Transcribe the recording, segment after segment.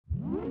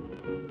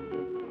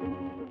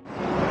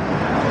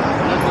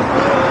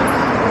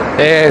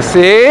Yeah,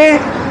 see?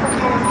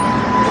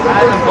 I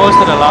haven't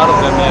posted a lot of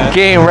them yet.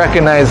 Game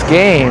recognized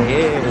game.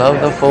 Yeah. Love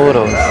the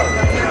photos.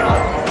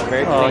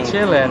 Very clean.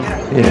 Chilling.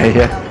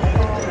 Yeah.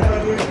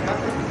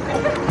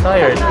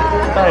 Tired.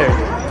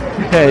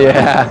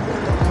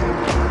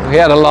 Yeah. We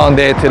had a long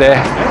day today.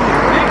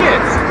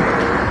 Tickets.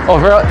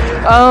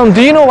 Oh,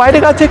 do you know why they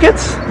got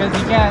tickets? Because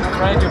you can't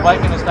ride your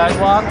bike in the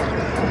sidewalk.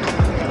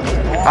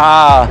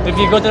 Ah. If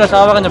you go to the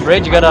sidewalk on the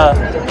bridge, you gotta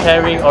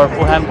carry or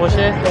hand push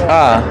it.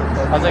 Ah.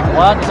 I was like,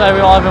 what? That's why we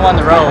all have on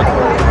the road.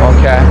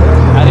 Okay.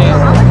 I didn't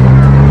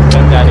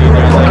get that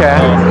either. Okay.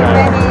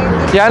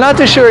 Yeah, I'm not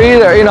too sure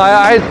either. You know,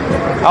 I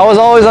was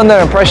always under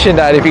the impression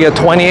that if you get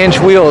 20-inch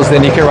wheels,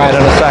 then you can ride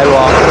on the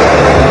sidewalk.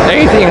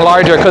 Anything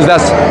larger, because the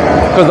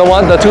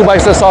two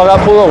bikes that saw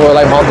that pull over,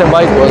 like mountain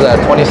bike, was that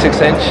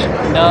 26-inch?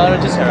 No, they're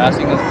just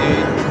harassing us,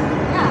 dude.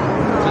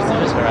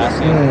 Just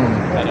harassing.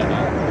 I don't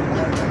know.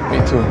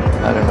 Me too.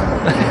 I don't know.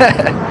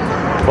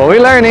 But we're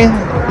learning.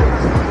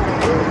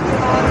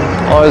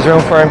 Always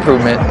room for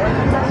improvement.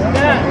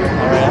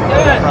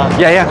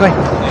 Yeah, go ahead.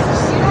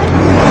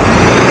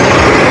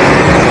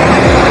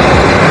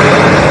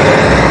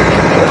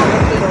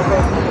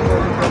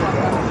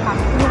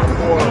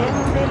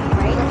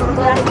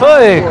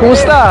 Oi,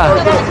 kumusta?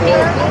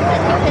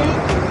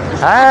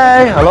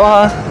 Hi,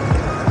 aloha.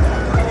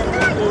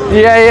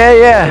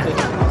 Yeah.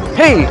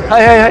 Hey,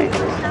 hi.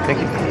 Thank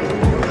you.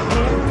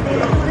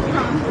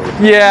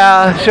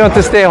 Yeah, she wants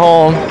to stay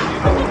home.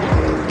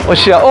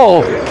 What's she?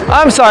 Oh,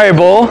 I'm sorry,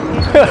 Bull.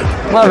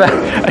 My bad.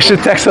 I should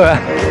text her.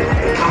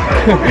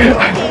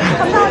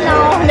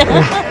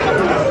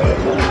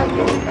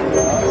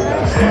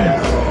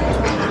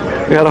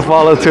 We gotta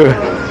follow too.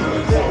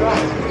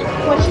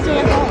 What's she doing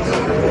at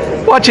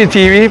home? Watching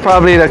TV,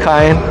 probably the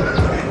kind.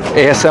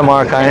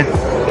 ASMR kind.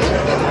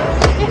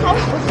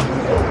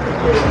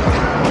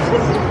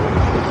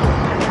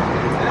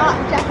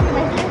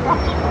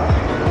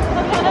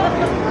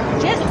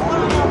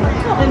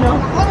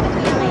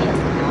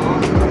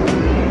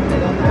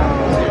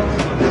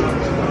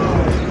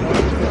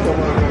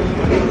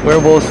 Where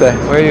Bull say?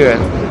 Where are you at?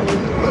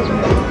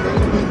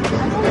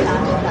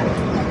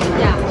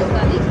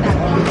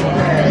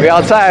 We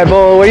outside,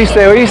 Bull. Where you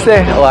stay?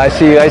 Oh, I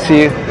see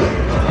you.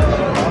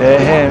 Yeah,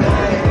 him.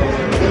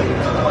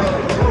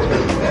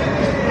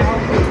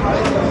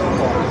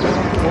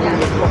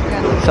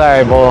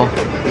 Sorry, Bull.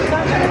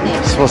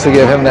 Supposed to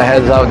give him the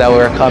heads up that we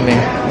were coming.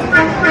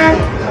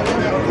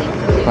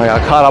 I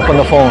got caught up on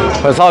the phone,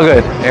 but it's all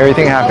good.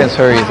 Everything happens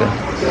for a reason.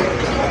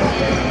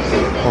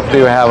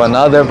 Hopefully we have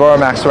another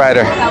Boramax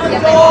rider.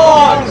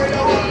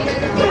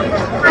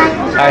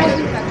 Hi.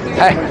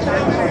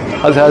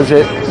 How's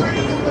it?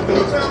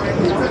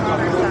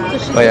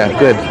 Oh yeah,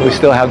 good. We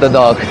still have the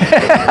dog.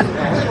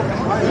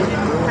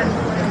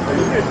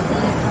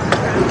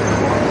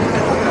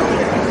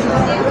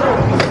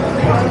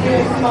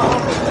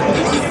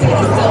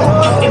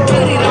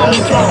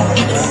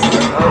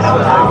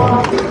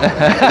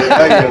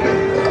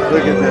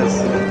 Look at this.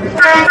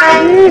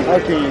 How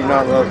can you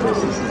not love this?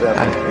 This is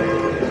epic.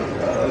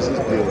 This is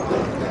beautiful.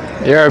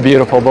 You're a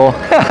beautiful bull.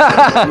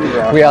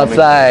 We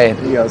outside.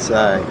 We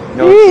outside.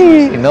 No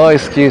excuses. No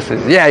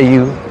excuses. Yeah,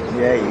 you.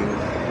 Yeah, you.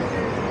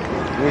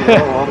 We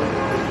know.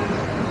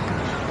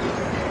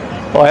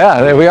 Oh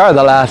yeah, we are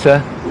the last, huh?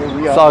 Yeah,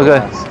 we it's are all the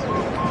good. last.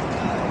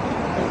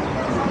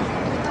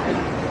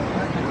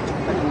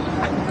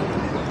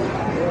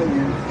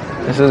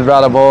 This is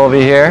Brother Bull over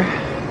here.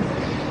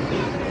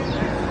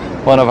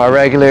 One of our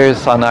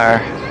regulars on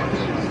our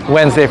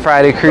Wednesday,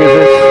 Friday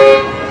cruises.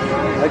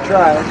 I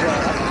try.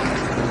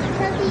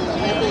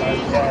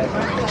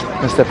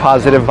 Mr.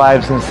 Positive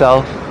Vibes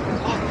himself.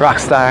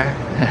 Rockstar.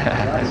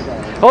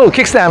 Oh,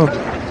 kickstand.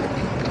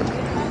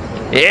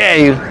 Yeah,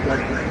 you.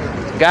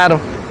 Got him.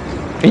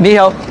 You need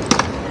help?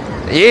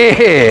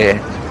 Yeah.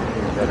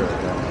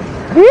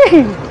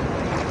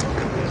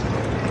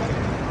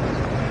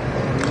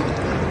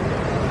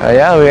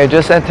 Yeah, we are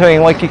just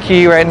entering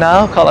Waikiki right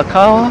now,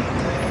 Kalakaua.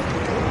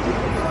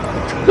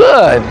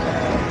 Good.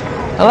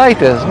 I like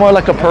this. It's more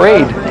like a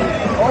parade.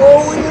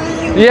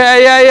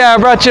 Yeah. I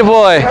brought your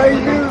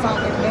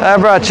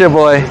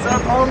boy.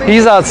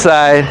 He's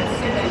outside.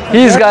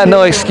 He's got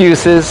no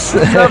excuses.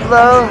 What's up,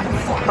 love?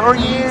 How are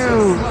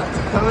you?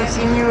 Haven't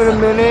seen you in a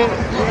minute.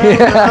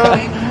 Yeah.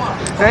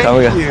 Thank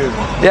you.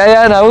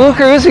 Yeah. Now we'll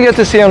cruise. You get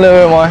to see him a little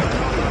bit more,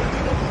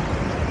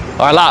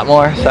 or a lot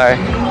more. Sorry.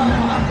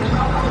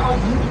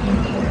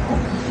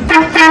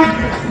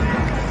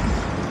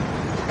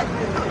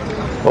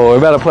 Oh, we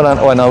better put on.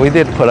 Oh no, we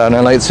did put on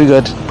our lights. We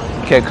good.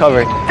 Okay,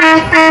 covered.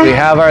 We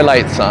have our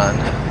lights on,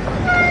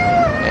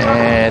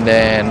 and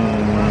then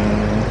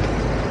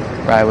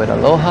ride with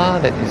Aloha.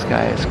 Let these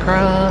guys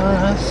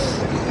cross.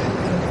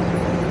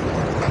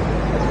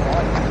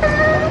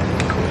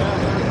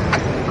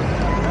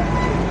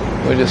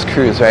 We'll just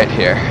cruise right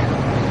here.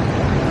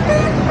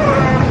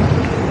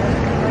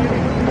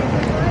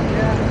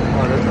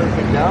 Oh, they're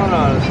looking down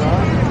on us,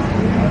 huh?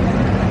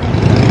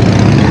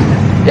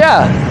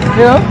 Yeah,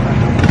 you know,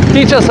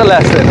 Teach us a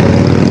lesson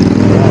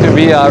to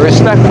be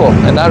respectful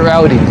and not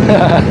rowdy.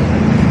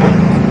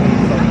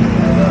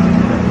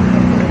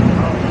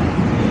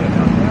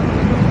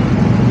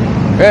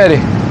 Ready.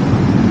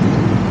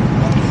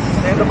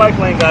 Stay in the bike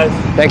lane, guys.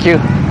 Thank you.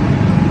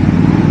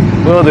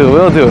 Will do,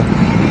 will do.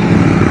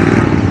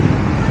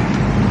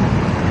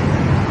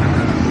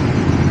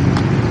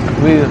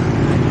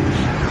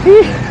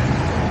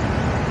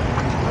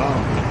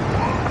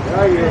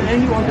 And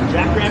then you want the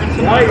JackRabbit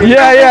tonight?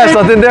 Yeah,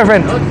 something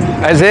different.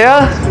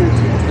 Isaiah?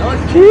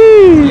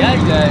 Yeah.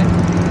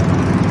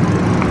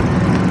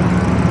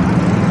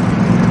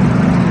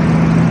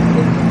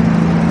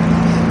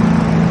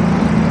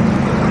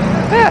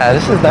 Yeah,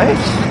 this is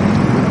nice.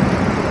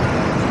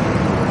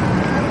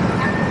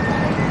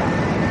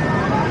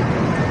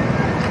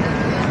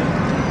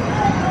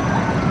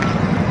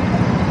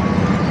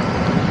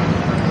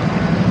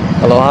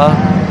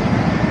 Aloha.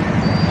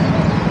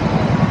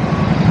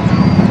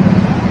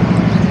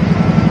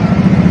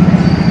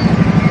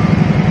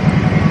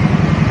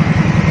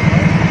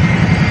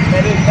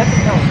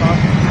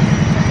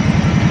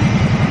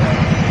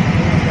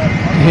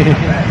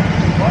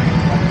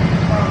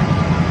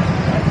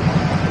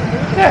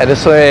 Yeah,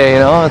 this way, you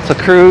know, it's a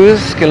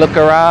cruise. You can look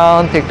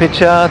around, take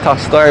picture, talk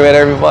story with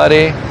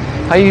everybody.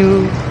 How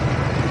you?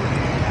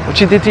 What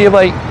you did to your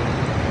bike?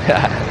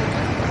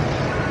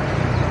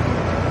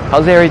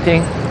 How's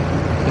everything?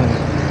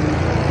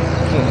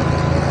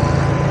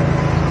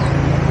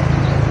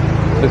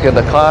 Look at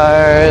the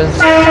cars.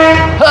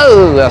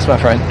 Oh, that's my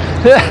friend.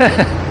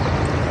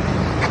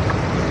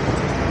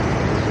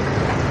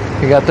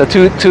 You got the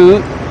toot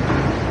toot.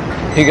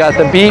 You got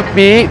the beep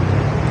beep.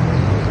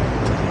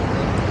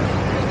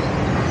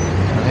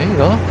 There you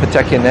go.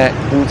 Protect your neck.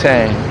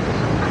 Wu-Tang.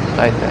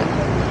 Like that.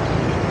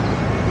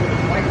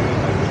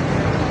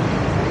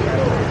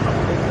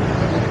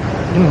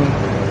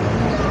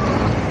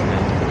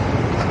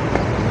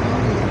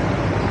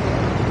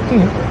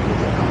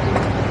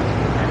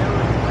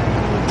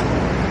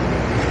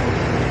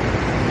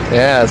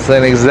 Yeah, it's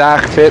an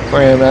exact fit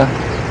for him, man.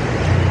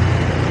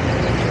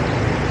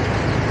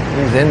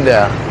 He's in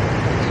there.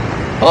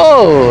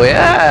 Oh,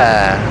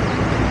 yeah.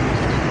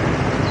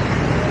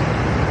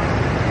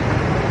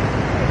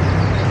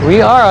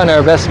 We are on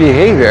our best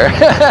behavior.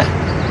 They're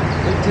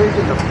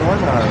taking the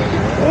fun out of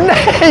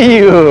it.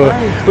 You.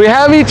 We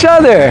have each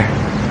other.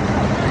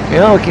 You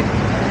know,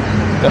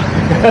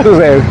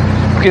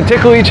 we can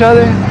tickle each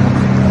other.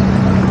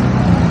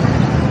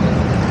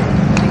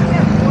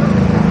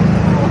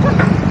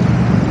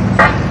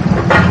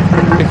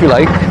 If you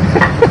like.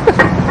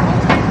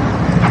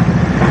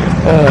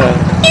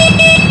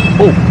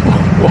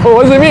 Oh,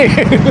 wasn't me. I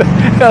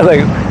was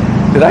like,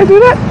 did I do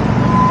that?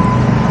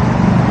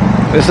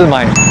 This is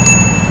mine.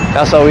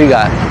 That's what we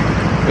got.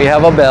 We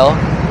have a bell.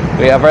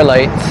 We have our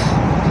lights.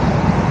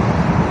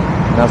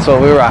 And that's what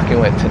we're rocking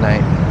with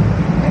tonight.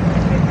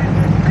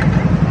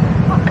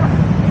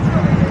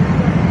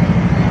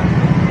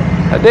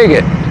 I dig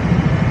it.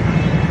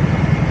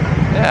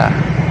 Yeah.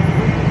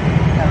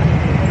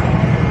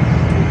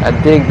 I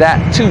dig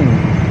that too.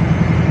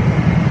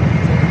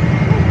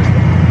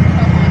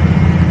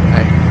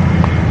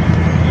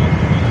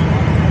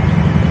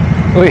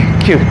 Uy,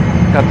 cute.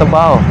 Got the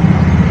bow.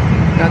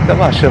 Got the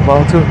bow. Should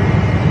bow too.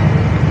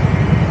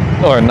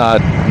 Or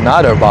not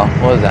her bow.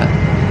 What was that?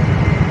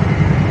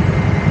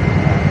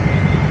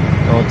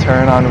 No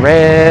turn on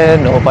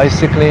red, no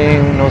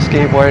bicycling, no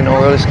skateboarding, no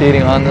roller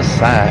skating on the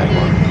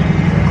sidewalk.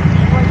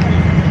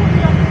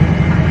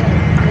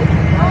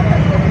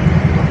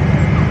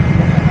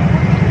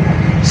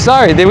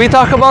 Sorry, did we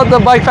talk about the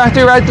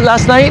BikeFactory ride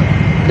last night?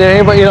 Did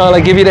anybody, you know,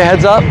 like give you the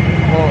heads up?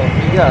 Well,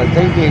 yeah,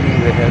 they gave me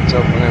the heads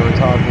up when they were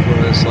talking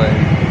about this like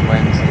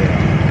Wednesday.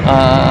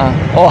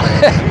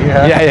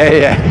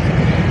 Yeah.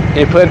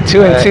 You put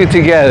two and two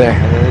together.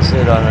 And they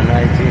said on the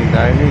 19th,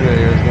 I knew that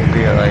there was going to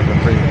be like a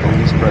freaking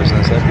police person.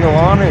 I said, I feel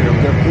honored,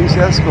 I'm get a police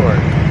escort.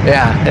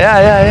 Yeah.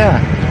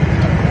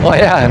 Oh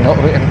yeah, no,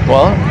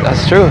 well,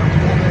 that's true.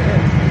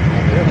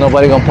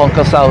 Nobody gonna punk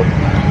us out.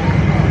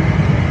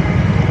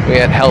 We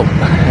had help.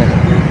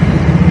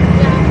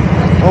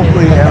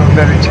 Hopefully you have a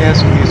better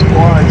chance with these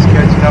quads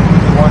catching up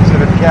with the ones that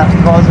are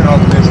causing all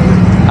the mischief.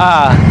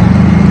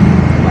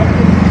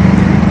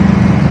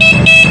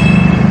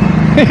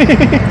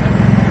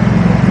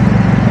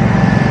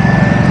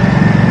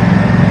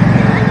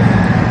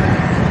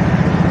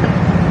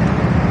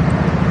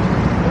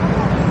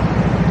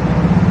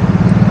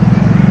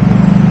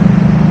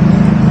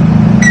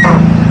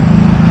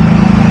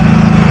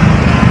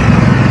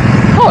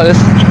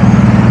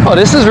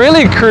 This is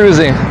really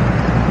cruising.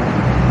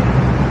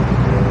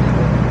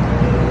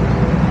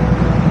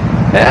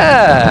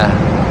 Yeah.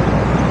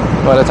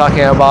 What I'm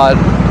talking about,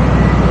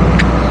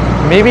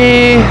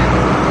 maybe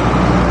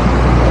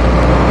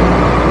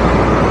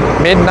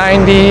mid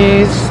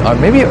 90s or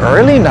maybe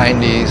early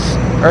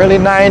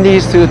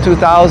 90s to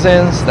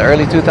 2000s, the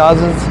early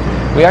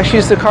 2000s. We actually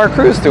used to car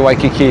cruise through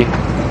Waikiki.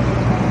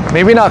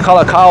 Maybe not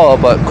Kalakaua,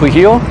 but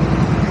Kuhio.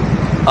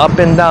 Up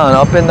and down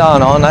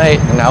all night,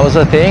 and that was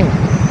a thing.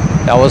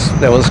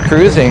 that was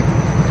cruising.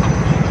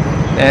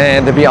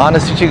 And to be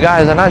honest with you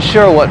guys, I'm not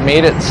sure what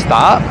made it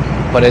stop,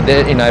 but it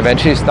did, you know,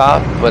 eventually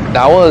stop. But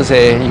that was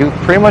you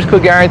pretty much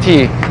could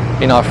guarantee,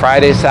 you know,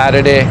 Friday,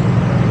 Saturday,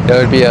 there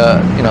would be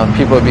you know,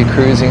 people would be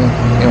cruising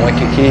in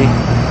Waikiki,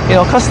 you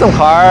know, custom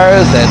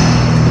cars and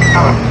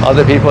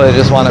other people that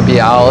just want to be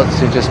out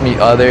to just meet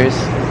others.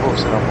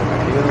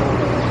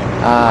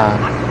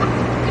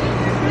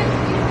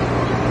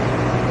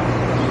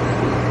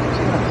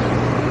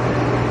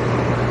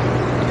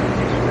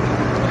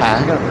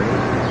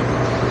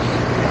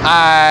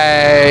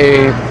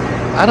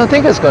 I don't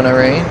think it's gonna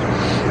rain.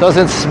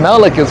 Doesn't smell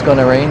like it's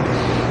gonna rain.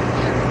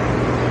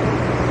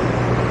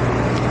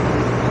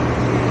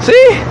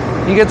 See?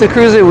 You get to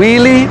cruise it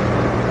wheelie.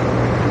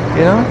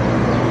 You know?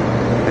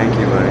 Thank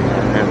you,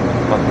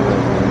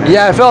 buddy.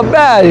 Yeah, I felt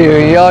bad.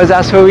 You always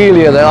ask for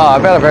wheelie. Like, oh, I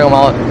better bring him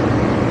out.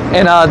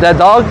 And that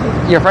dog,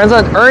 your friend's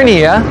on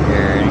Ernie, yeah?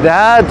 Ernie.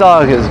 That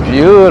dog is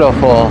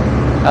beautiful.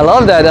 I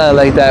love that,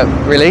 like that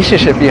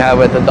relationship you have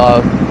with the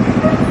dog.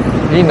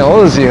 He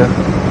knows you.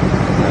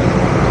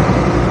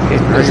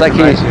 It's like he.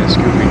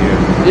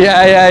 Scooby-Doo.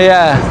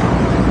 Yeah.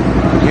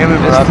 Him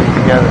and Robbie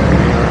together.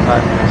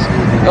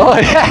 Oh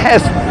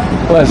yes.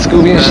 What,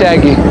 Scooby and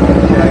Shaggy?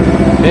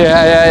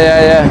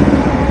 Yeah.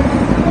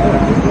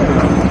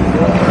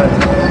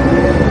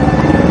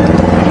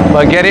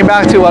 But getting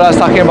back to what I was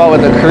talking about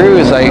with the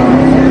cruise, like,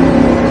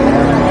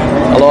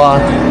 aloha.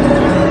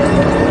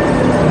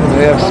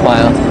 We have a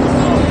smile.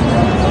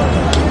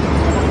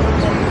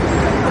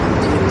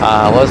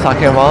 What I was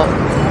talking about?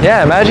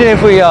 Yeah, imagine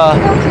if we, I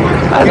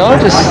don't know,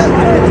 just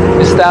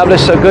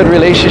establish a good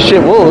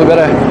relationship. Whoa, we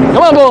better,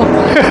 come on, Bo.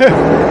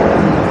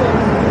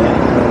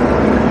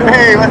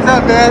 Hey, what's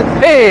up, man?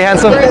 Hey,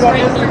 handsome.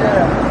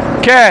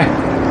 Okay,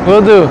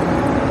 will do.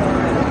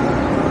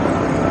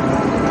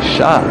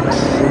 Shucks.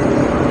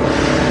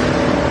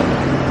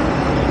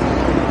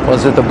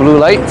 Was it the blue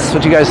lights?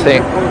 What do you guys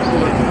think?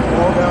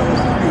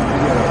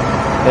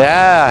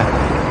 Yeah.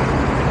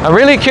 I'm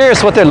really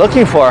curious what they're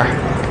looking for.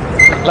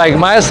 Like,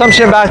 my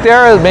assumption back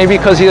there is maybe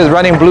because he was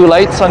running blue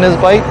lights on his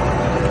bike.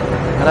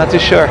 I'm not too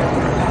sure.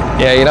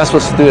 Yeah, you're not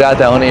supposed to do that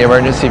to only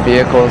emergency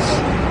vehicles.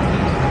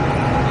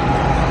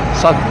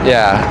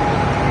 Yeah.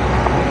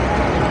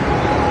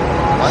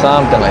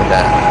 Something like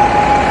that.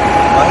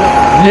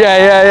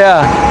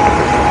 Yeah.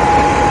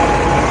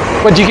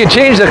 But you can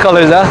change the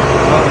colors, huh?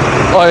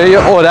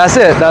 Oh, that's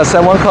it. That's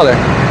that one color.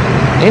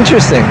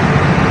 Interesting.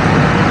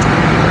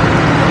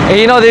 And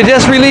you know, they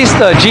just released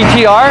the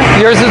GTR.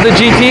 Yours is the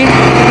GT?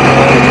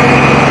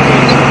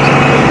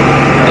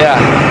 Yeah.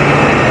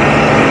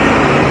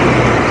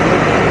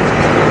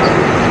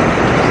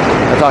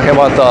 I'm talking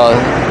about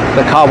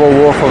the Kaabo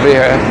wolf over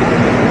here.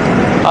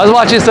 I was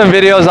watching some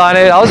videos on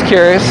it. I was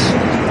curious.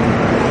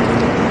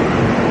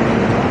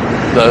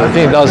 The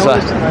thing does I've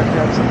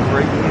got some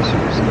braking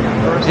issues.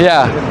 First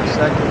yeah. And the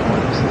second one.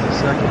 This is the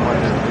second one.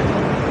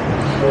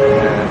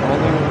 And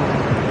only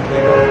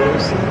they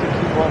seem to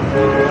keep on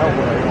figuring out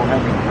when I don't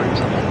have any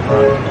brakes on the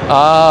front.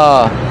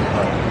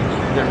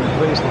 They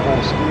replaced the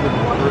whole scooter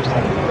the first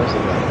time because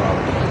of that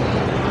problem.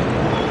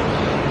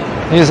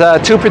 These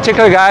two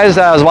particular guys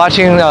that I was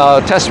watching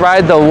test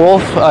ride the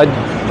Wolf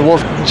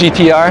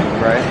GTR.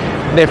 Right.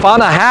 They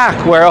found a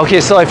hack where, okay,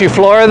 so if you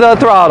floor the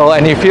throttle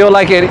and you feel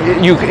like it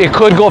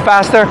could go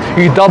faster,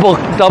 you double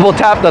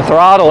tap the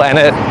throttle and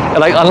it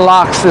like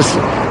unlocks this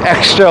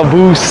extra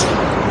boost.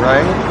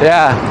 Right.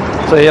 Yeah.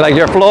 So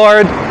you're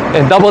floored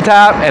and double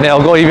tap and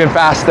it'll go even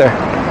faster.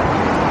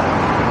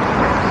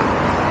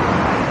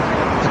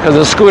 Because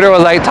the scooter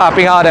was like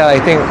topping out at I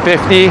think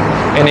 50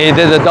 and he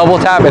did the double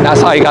tap and that's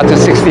how he got to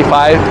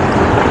 65.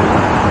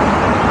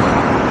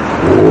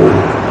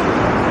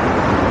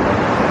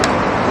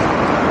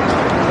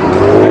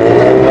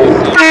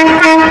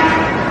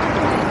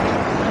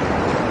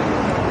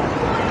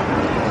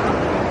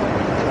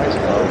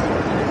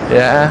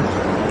 Yeah.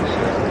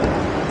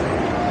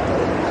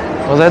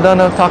 Was I done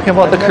talking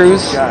about the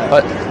cruise?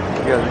 What?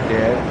 The other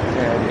dad.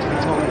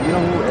 You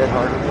know who Ed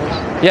Harder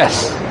was?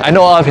 Yes, I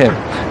know of him.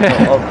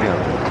 Of him.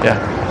 Yeah.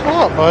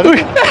 Oh,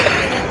 buddy.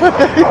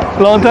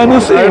 Long time no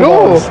see. I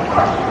know.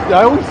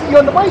 I always see you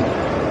on the bike.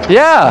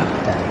 Yeah.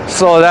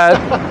 So that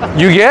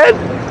you get?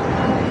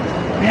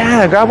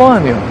 Yeah, grab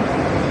on you.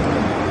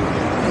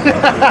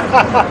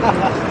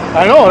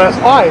 I know, that's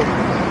fine.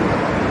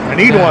 I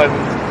need one.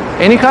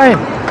 Any kind.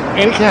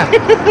 Yeah.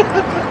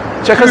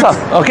 Check us out.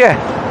 Okay.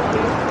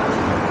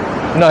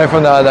 No,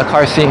 from the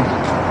car scene.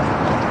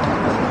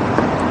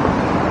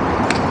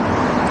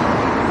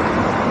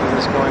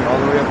 It's going all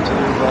the way up to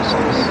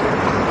Russell's.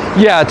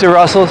 Yeah, to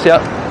Russell's,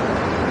 yep.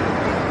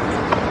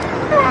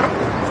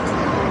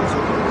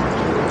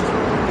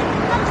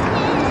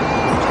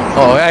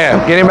 Oh,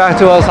 yeah. Getting back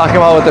to what I was talking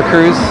about with the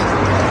cruise.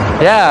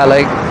 Yeah,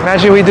 like,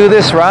 imagine we do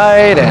this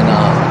ride and,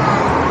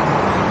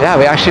 yeah,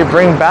 we actually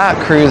bring back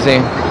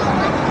cruising.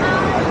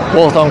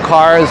 Both on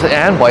cars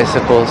and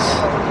bicycles.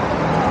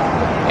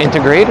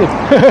 Integrated.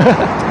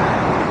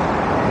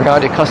 We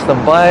got your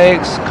custom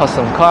bikes,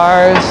 custom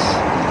cars,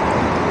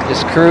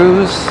 just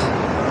cruise,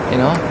 you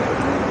know.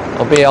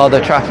 obey all the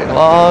traffic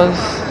laws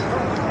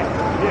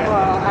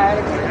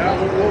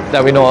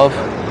that we know of.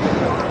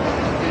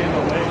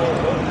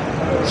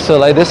 So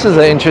like this is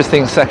an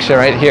interesting section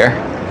right here.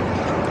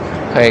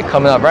 Okay,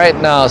 coming up right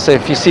now. So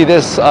if you see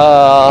this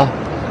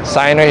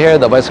sign right here,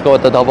 the bicycle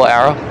with the double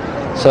arrow.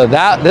 So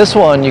this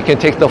one you can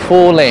take the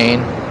full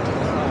lane,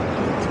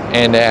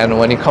 and then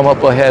when you come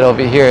up ahead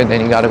over here, then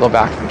you got to go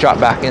back, drop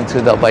back into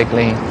the bike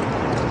lane.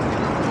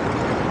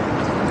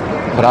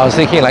 But I was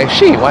thinking like,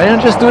 shit, why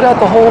didn't I just do that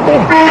the whole way?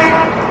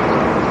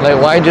 Like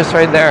why just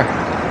right there?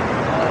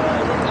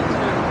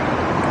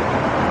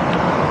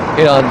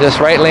 You know, this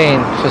right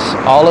lane, just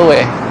all the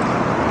way.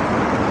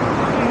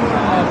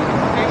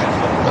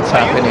 What's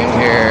happening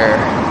here?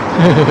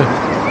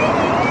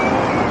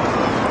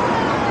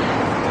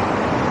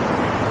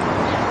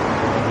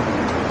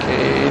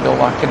 Okay, don't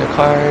walk into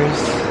cars.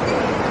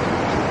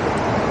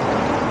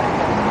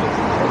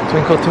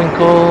 Twinkle,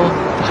 twinkle.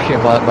 Talking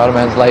about bottom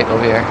man's light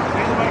over here.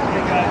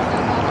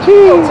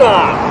 Choo.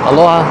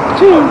 Aloha.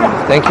 Choo.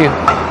 Thank you.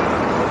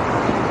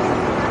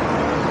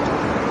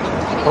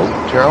 Oh,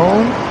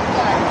 Jerome.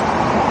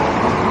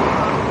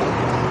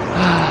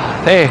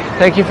 Hey,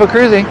 thank you for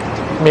cruising.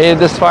 Made it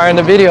this far in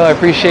the video. I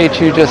appreciate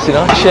you just, you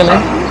know,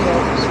 chilling.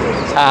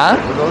 Huh?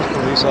 Were those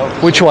police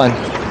officers? Which one?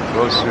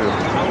 Those two.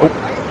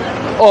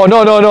 Oh,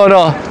 no.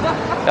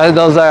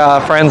 Those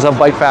are friends of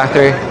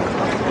BikeFactory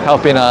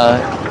helping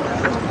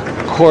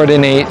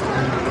coordinate.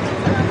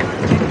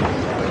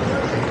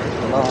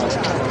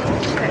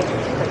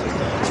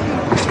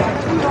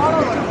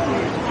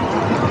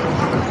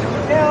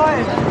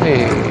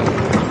 Hey.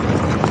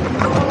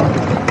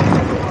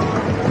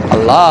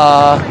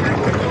 Allah.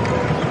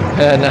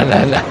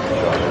 No.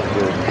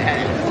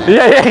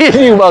 Yeah,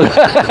 you bug.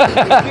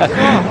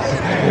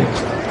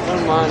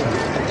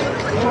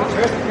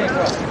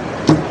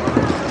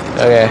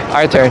 Okay,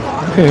 our turn.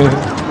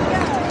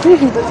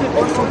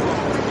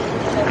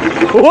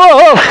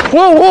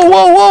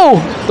 Whoa!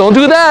 Don't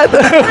do that.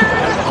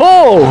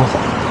 Oh,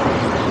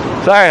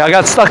 sorry, I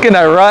got stuck in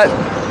that rut.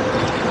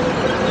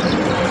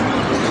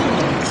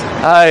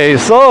 Hey,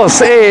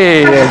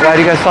 glad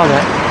you guys saw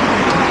that.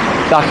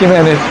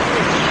 Documented.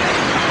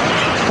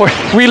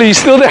 Wheelie, you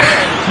still there?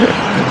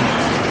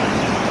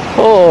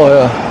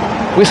 Oh,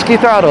 whiskey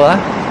throttle, huh?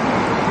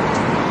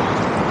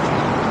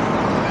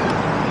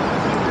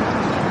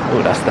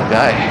 Oh, that's the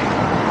guy.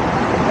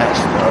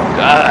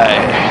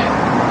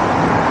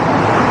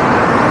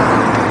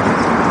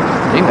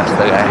 I think that's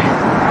the guy.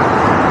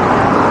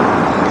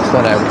 This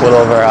one I pulled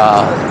over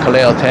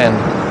Kaleo 10.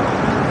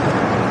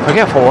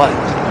 Forget for what.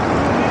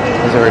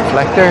 Was it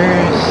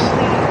reflectors?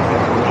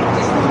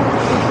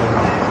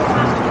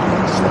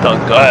 It's the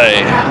guy.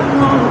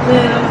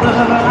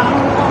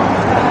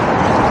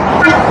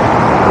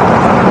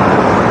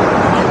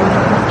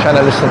 Trying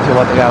to listen to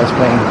what the guy was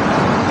playing.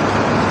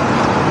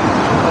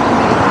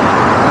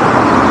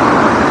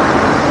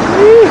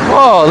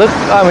 Oh, look,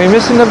 we're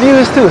missing the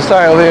views too.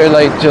 Sorry, over here,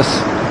 like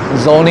just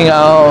zoning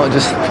out,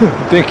 just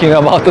thinking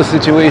about the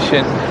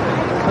situation.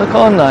 Look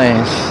how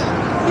nice.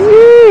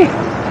 Yee!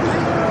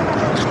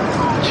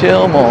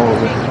 Chill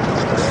mode.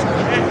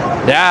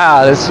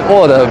 Yeah,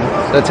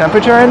 the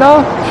temperature right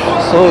now,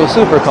 so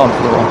super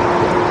comfortable.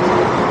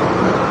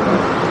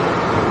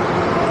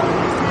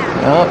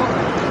 Yep.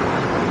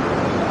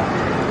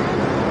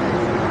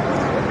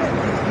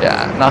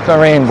 Yeah, not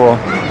gonna rain, bro.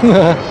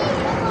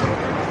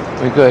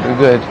 We're good.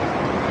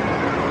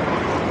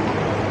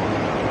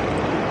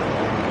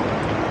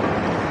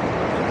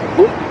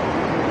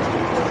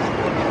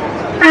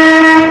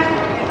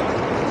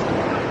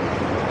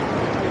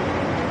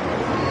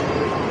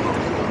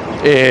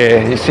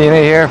 Yeah, you seen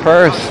it here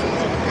first.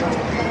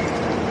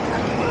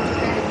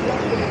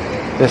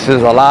 This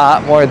is a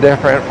lot more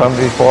different from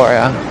before,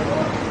 yeah.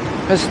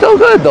 It's still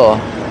good though.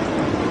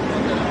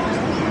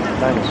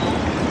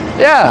 Nice.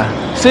 Yeah,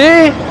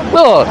 see?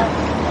 Look.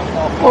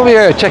 Over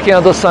here checking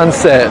out the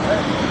sunset.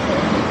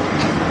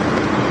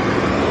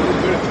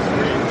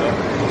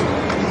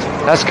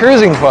 That's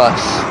cruising for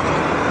us.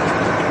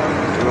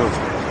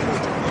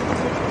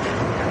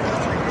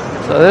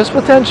 So there's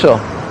potential.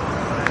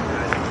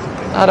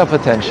 A lot of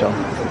potential.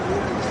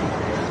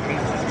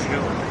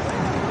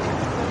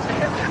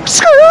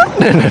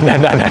 No.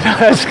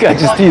 That's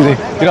just teasing.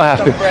 You don't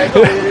have to.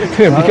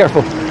 Be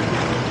careful.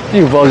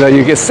 You bugger,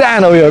 you get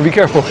sand over here. Be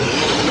careful.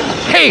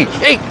 Hey,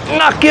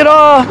 knock it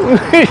off!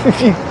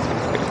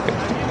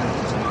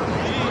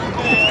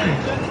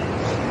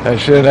 I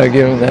should have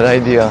given that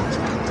idea.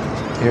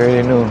 You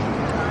already knew.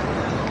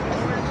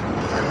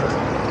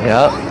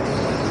 Yep.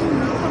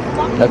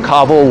 The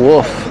Kaabo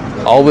Wolf,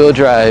 all-wheel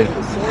drive.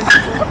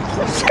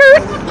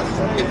 Skirt!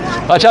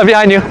 Watch out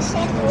behind you.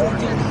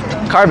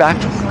 Car back.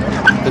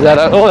 Is that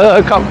a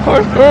cop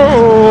car?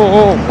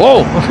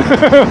 Whoa!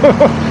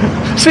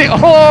 See,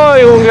 oh,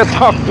 you won't get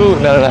talked to.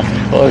 No.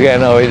 Okay,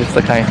 no, we're just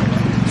the kind.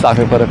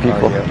 Stopping for the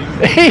people.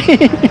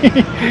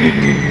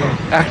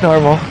 Act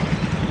normal.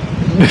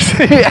 Act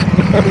normal.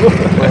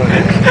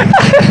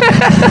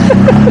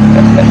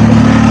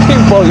 He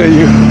bugger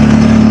you.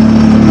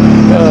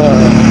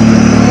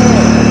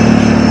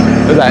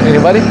 that?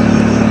 Anybody?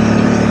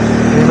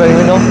 Anybody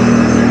we know?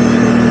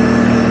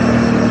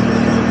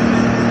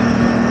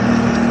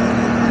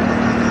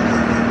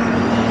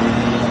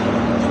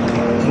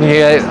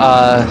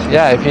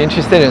 Yeah, if you're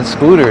interested in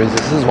scooters,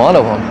 this is one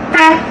of them.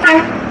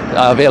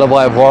 Available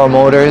at Vora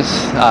Motors,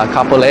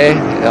 Kapolei,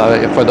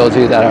 for those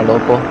of you that are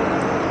local.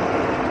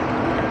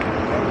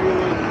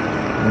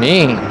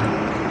 Mean.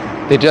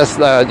 They just,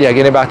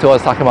 getting back to what I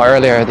was talking about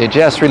earlier, they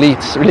just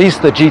released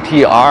the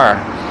GTR.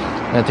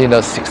 I think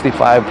that's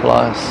 65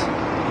 plus.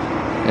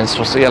 And it's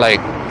supposed to get like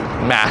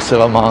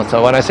massive amounts.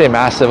 So when I say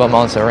massive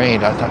amounts of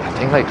range, I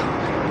think like,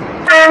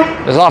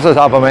 it's off the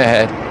top of my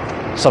head,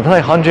 something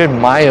like 100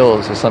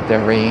 miles or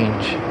something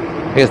range.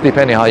 I guess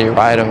depending how you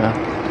ride them.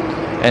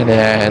 And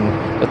then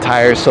the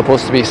tire is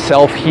supposed to be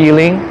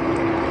self-healing.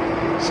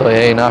 So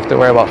yeah, you don't have to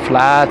worry about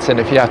flats.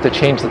 And if you have to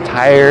change the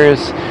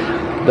tires,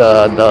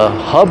 the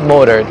hub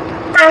motor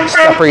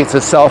separates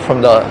itself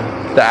from the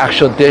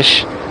actual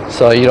dish.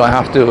 So you don't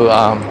have to,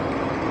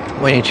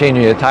 when you change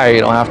your tire,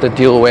 you don't have to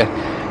deal with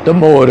the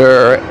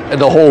motor,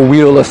 the whole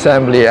wheel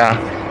assembly.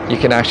 You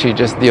can actually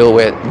just deal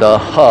with the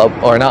hub,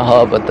 or not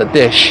hub, but the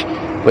dish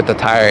with the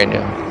tire, and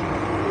you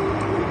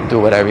do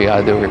whatever you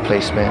gotta do,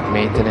 replacement,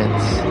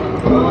 maintenance.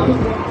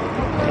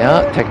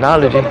 Yeah,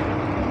 technology.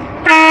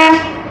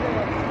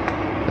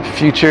 The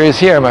future is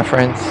here, my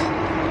friends.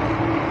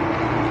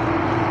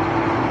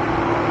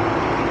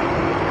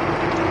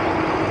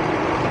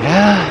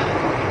 Yeah.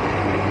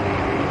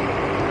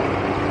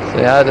 So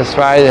yeah, this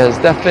ride has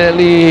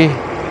definitely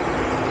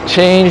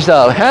changed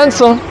up.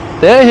 Handsome,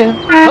 there him.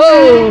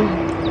 Ho,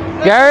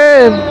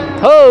 Garen.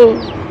 Ho.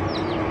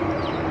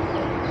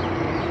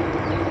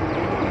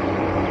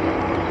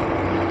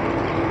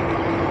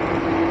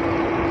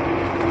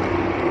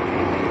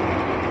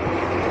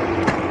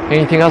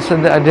 Anything else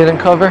that I didn't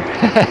cover?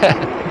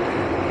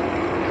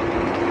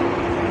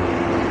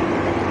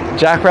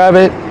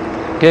 JackRabbit.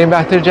 Getting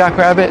back to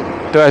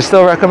JackRabbit. Do I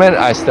still recommend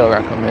it? I still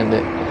recommend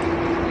it.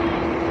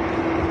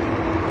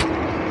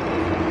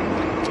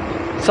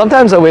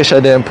 Sometimes I wish I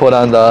didn't put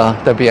on the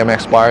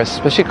BMX bars,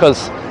 especially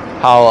because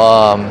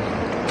how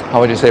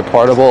would you say,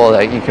 portable,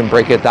 like you can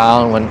break it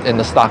down when in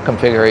the stock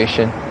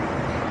configuration.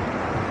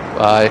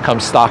 It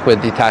comes stock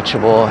with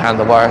detachable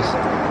handlebars.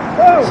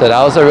 So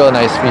that was a real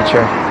nice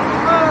feature.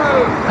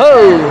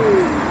 Oh,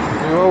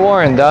 we were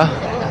warned, huh?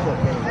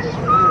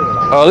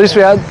 Or at least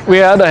we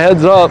had a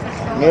heads up.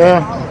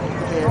 Yeah.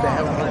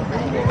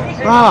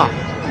 Ah,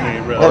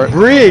 the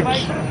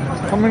bridge.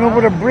 Coming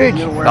over the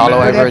bridge. All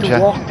over bridge.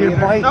 Walk their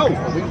bike.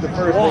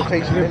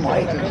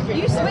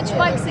 You switch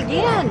bikes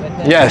again.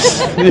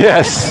 Yes,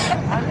 yes.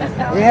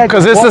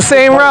 Because it's the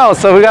same route,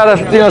 so we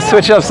gotta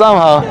switch up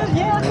somehow.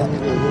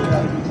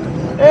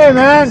 Hey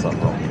man,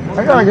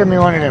 I gotta get me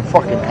one of them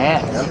fucking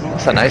hats.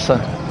 It's a nice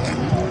one.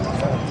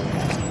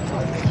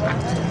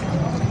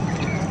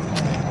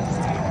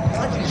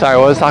 Sorry,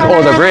 what was talking?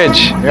 Oh, the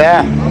bridge.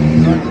 Yeah.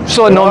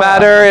 So no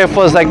matter if it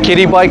was like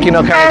kiddie bike, kind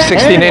of like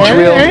 16-inch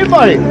wheel.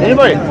 Anybody.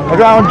 I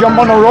gotta jump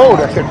on the road.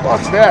 I said,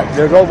 what's that?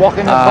 They're all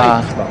walking the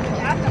bike.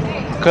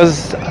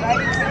 Because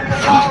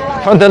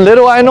from the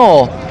little I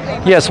know,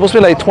 yeah, it's supposed to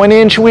be like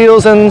 20-inch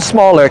wheels and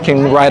smaller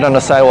can ride on the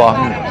sidewalk.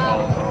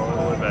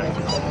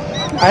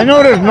 I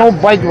know there's no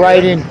bike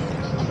riding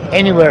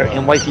anywhere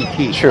in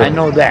Waikiki. True. I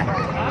know that.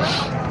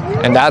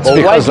 And that's but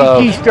because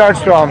Waikiki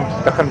starts from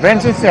the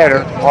convention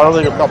center all the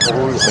way to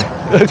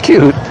Kaabo.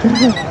 Cute.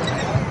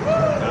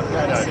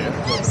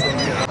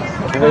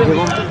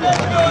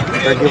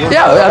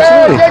 Yeah,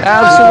 absolutely.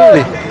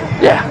 Absolutely.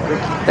 Yeah.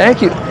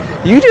 Thank you.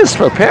 You just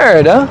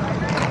prepared, huh?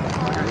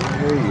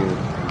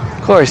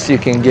 Of course you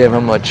can give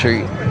him a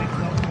treat.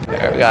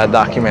 There, we gotta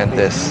document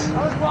this.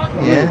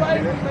 Yeah?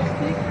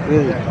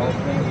 Really?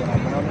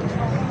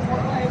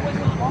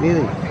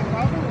 Really?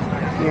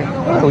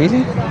 Yeah. Oh,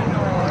 easy.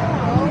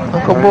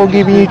 Uncle Bo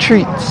giving you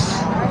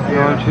treats. You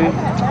want a treat?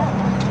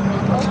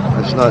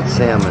 It's not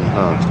salmon,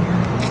 huh?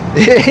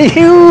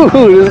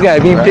 This guy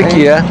being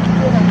picky, huh?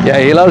 Yeah,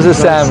 he loves the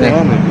salmon.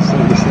 It's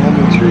not the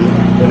salmon treat,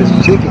 but it's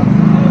chicken.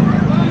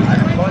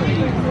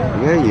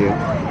 Yeah, you.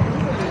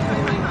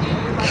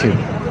 Cute.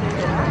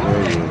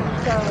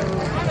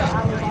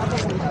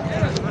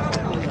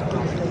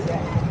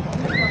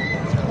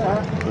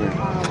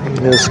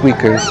 Little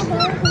squeakers.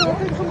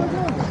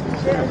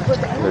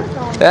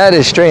 That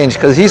is strange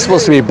because he's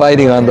supposed to be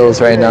biting on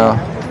those right now.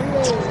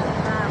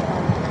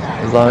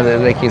 As long as they're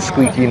making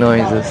squeaky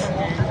noises.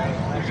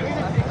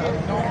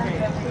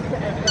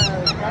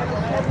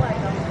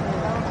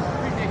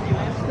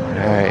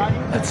 Alright,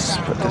 let's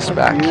put this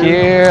back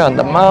here on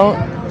the mount.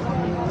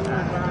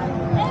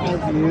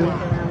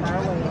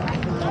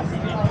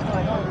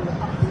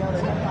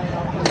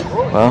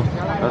 Well,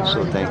 I'm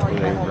so thankful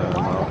they brought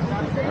them out.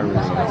 I really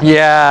am.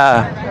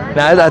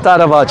 yeah, I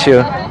thought about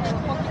you.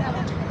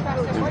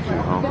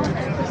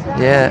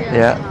 Yeah,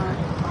 yeah.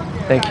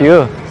 Thank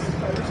you.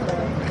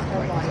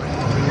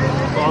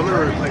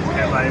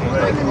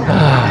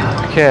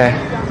 Okay.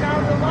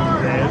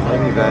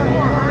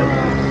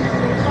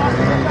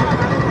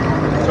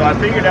 So I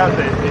figured out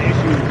that the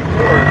issue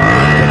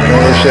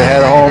should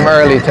head home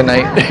early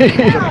tonight.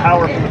 The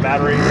power from the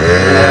battery.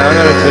 Yeah, I'm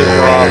gonna take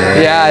her off.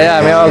 Yeah,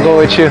 maybe I'll go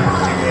with you.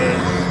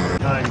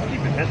 Time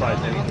keeping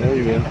headlights in. There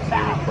you go.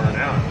 Burn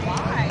out.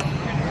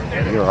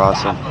 You're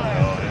awesome.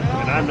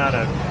 And I'm not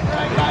a.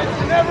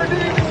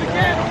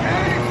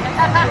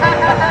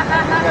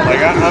 Like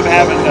I'm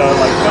having to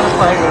like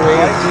find a way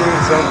of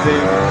doing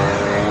something.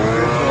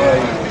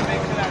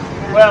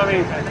 Well, I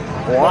mean,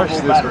 Watch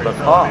this with the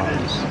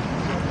cops.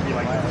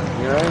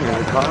 You know,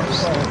 the cops,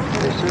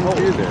 they shouldn't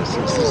do this.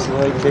 It's just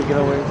like taking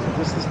away.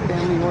 This is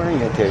family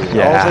oriented.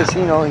 Yeah. All I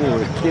seen out here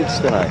with kids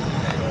tonight,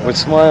 with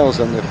smiles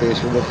on their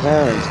face with their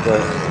parents,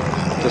 but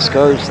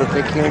discouraged that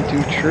they can't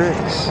do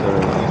tricks.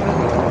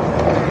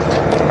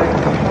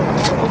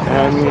 And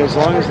I mean, as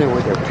long as they're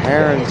with their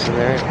parents and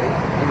they're,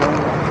 you know,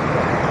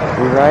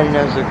 we're riding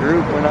as a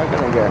group, we're not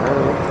gonna get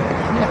hurt.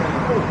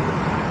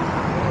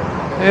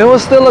 It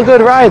was still a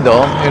good ride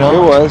though, you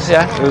know. It was.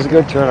 Yeah. It was a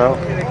good turnout.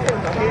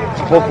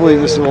 Hopefully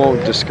this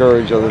won't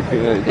discourage other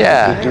people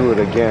Yeah. to do it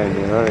again,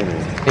 you know what I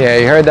mean? Yeah,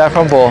 you heard that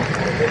from Bull.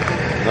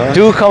 Huh?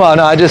 Do come out.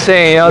 No, I'm just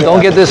saying, you know,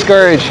 don't get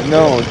discouraged.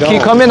 No, don't.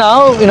 Keep coming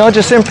out, you know,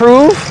 just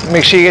improve.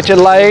 Make sure you get your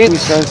Be lights.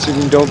 sensitive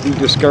and don't be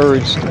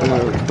discouraged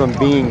from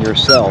being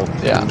yourself.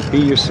 Yeah. Be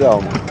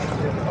yourself.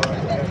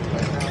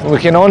 We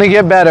can only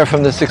get better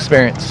from this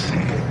experience.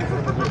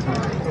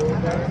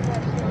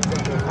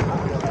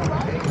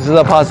 This is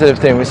a positive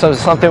thing. It's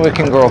something we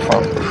can grow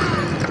from.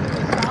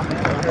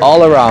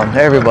 All around,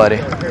 everybody.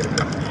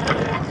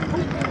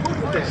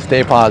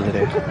 Stay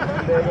positive.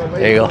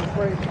 There you go.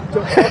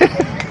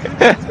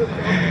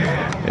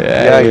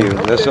 Yeah, you.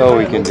 That's all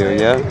we can do,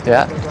 yeah?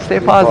 Yeah, stay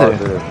Be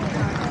positive.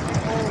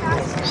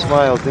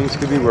 Smile, things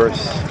could be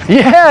worse.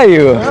 Yeah,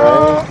 you.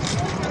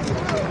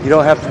 Right? You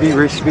don't have to be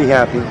rich to be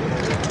happy.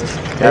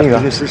 There you go.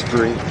 Happiness is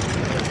free.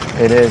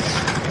 It is.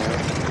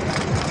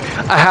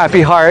 A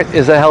happy heart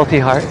is a healthy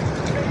heart.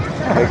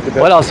 Make the best,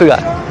 What else we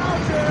got?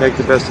 Make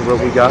the best of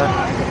what we got.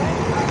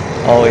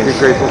 Always. Be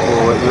grateful for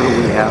what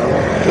little we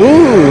have.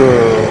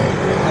 Ooh.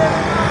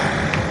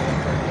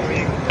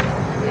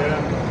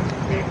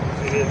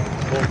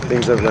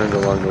 Things I've learned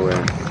along the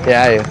way.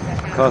 Yeah, you.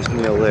 Cost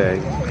me a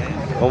leg.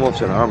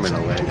 Almost an arm and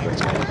a leg.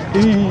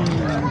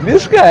 But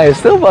This guy is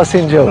still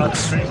busting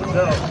jokes. All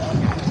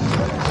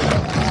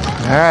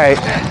right.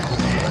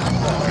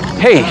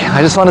 Hey,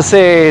 I just want to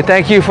say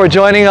thank you for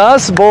joining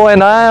us, Bo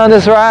and I, on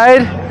this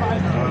ride.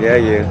 yeah,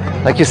 you.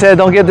 Like you said,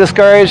 don't get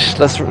discouraged.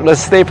 Let's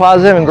stay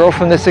positive and grow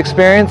from this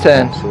experience.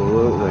 And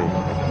Absolutely.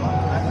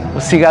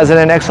 we'll see you guys in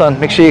the next one.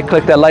 Make sure you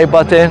click that like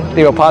button,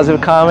 leave a positive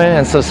comment,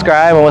 and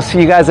subscribe. And we'll see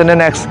you guys in the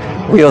next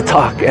Wheel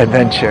Talk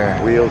adventure.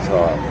 Wheel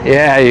talk.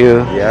 Yeah, you.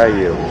 Yeah,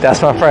 you.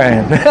 That's my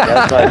friend.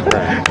 That's my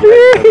friend.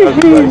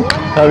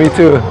 Love you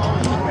too.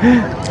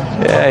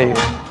 Yeah, you.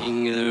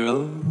 King of the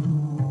road,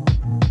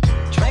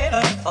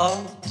 trailer for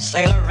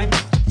sailoring.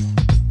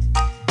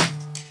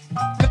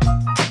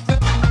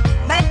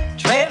 That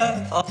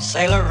trailer for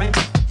sailoring.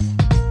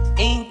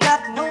 Ain't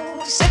got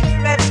no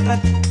cigarettes, but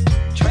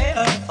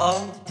trailer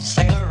for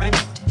sailoring.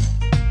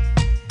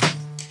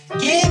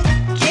 Give,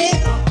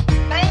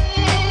 man,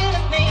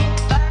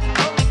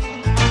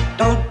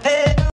 don't